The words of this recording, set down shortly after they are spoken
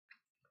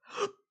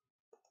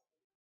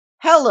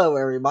Hello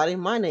everybody,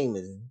 my name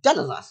is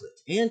Dennis,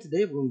 and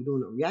today we're going to be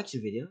doing a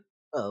reaction video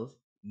of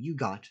You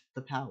Got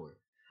the Power,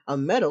 a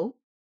metal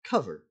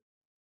cover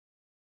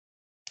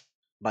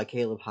by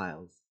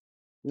Hyles.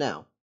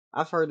 Now,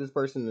 I've heard this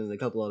person in a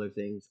couple other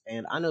things,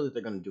 and I know that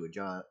they're going to do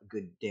a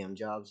good damn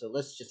job, so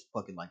let's just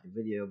fucking like the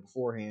video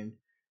beforehand,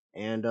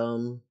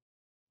 and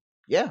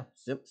yeah,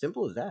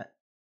 simple as that.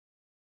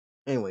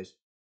 Anyways.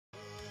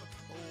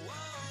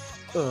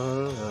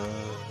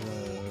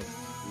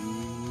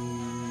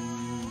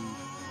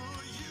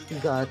 You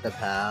got the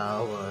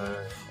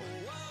power.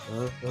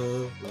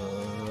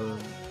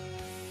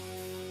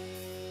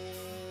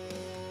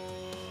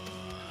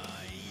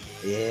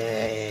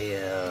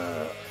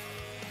 Yeah.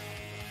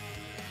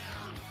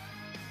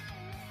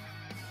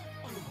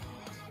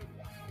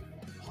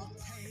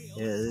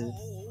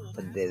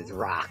 This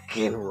rock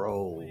and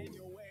roll.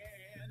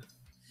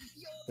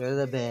 You're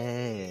the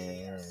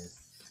best.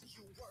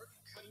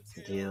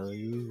 Till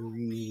you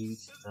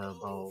reach the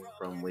bone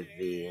from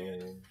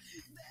within.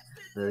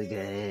 The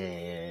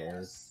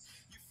gas.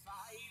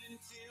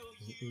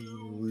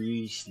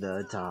 Reach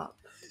the top.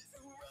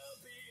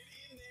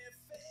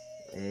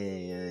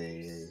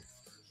 Hey.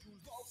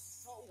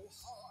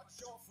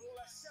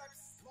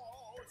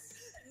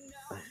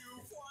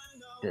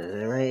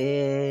 The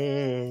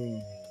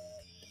race.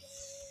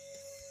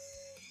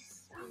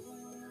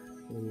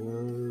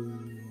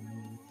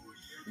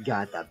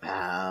 Got the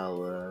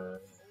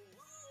power.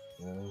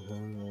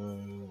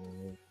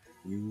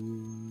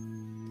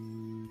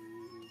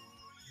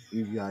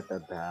 You got the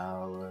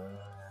power.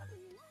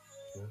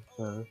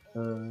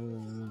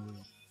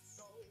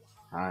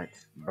 Hot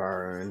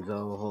burns a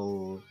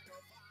hole.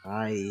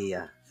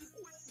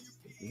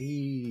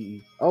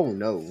 Oh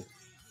no.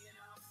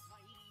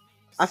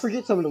 I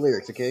forget some of the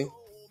lyrics, okay?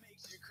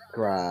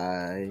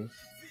 Cry.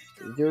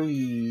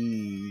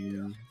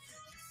 Joey.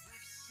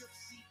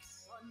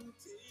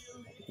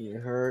 It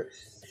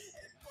hurts.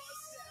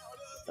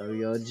 Oh,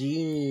 your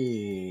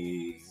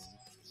jeans.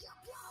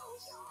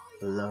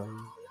 Love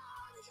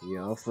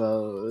your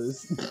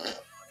foes.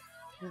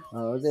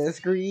 Oh, the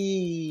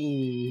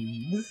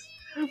screams.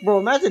 Bro,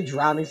 imagine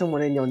drowning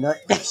someone in your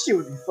nut. That shit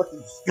would be fucking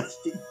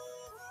disgusting.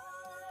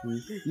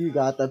 You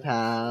got the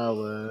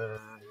power.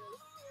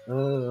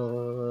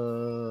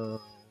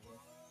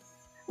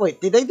 Wait,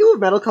 did they do a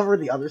metal cover of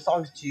the other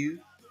songs too?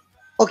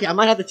 Okay, I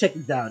might have to check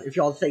these out if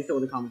y'all say so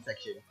in the comment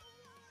section.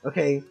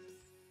 Okay.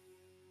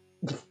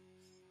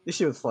 This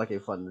shit was fucking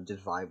fun to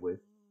just vibe with.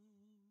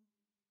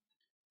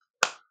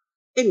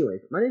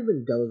 Anyways, my name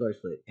is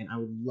Split, and I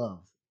would love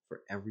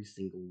for every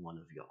single one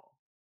of y'all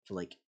to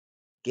like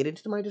get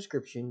into my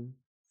description,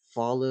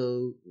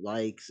 follow,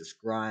 like,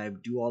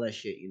 subscribe, do all that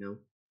shit, you know?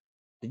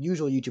 The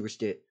usual YouTuber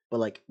shit, but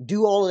like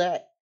do all of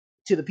that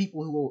to the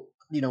people who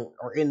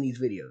are in these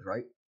videos,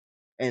 right?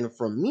 And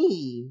from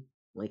me,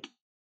 like,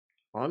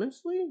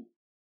 honestly,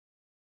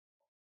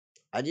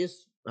 I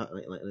just I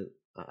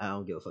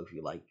don't give a fuck if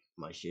you like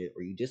my shit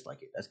or you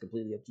dislike it. That's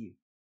completely up to you.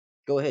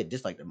 Go ahead,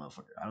 dislike that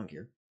motherfucker. I don't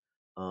care.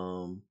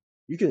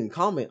 You can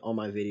comment on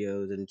my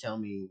videos and tell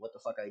me what the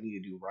fuck I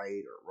need to do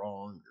right or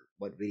wrong, or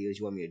what videos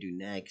you want me to do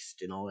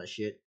next, and all that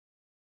shit.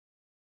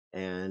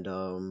 And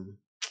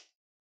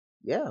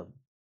yeah.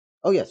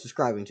 Oh yeah,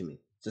 subscribing to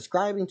me.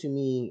 Subscribing to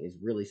me is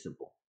really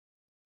simple.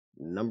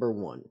 Number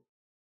one,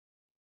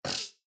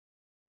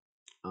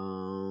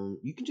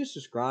 you can just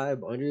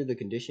subscribe under the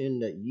condition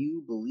that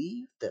you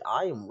believe that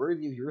I am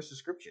worthy of your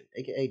subscription,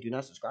 aka do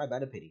not subscribe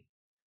out of pity.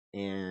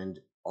 And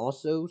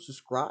also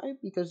subscribe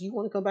because you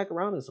want to come back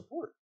around and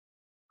support.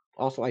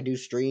 Also, I do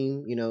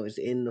stream, it's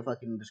in the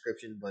fucking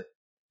description, but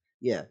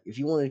yeah, if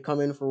you want to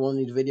come in for one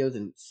of these videos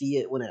and see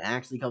it when it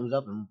actually comes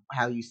up and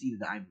how you see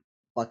that I'm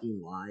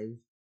fucking live.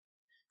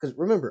 Because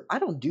remember, I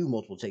don't do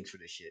multiple takes for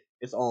this shit.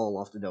 It's all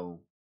off the dome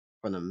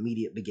from the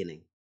immediate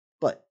beginning.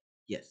 But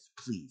yes,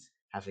 please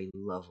have a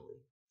lovely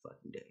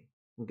fucking day.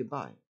 And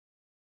goodbye.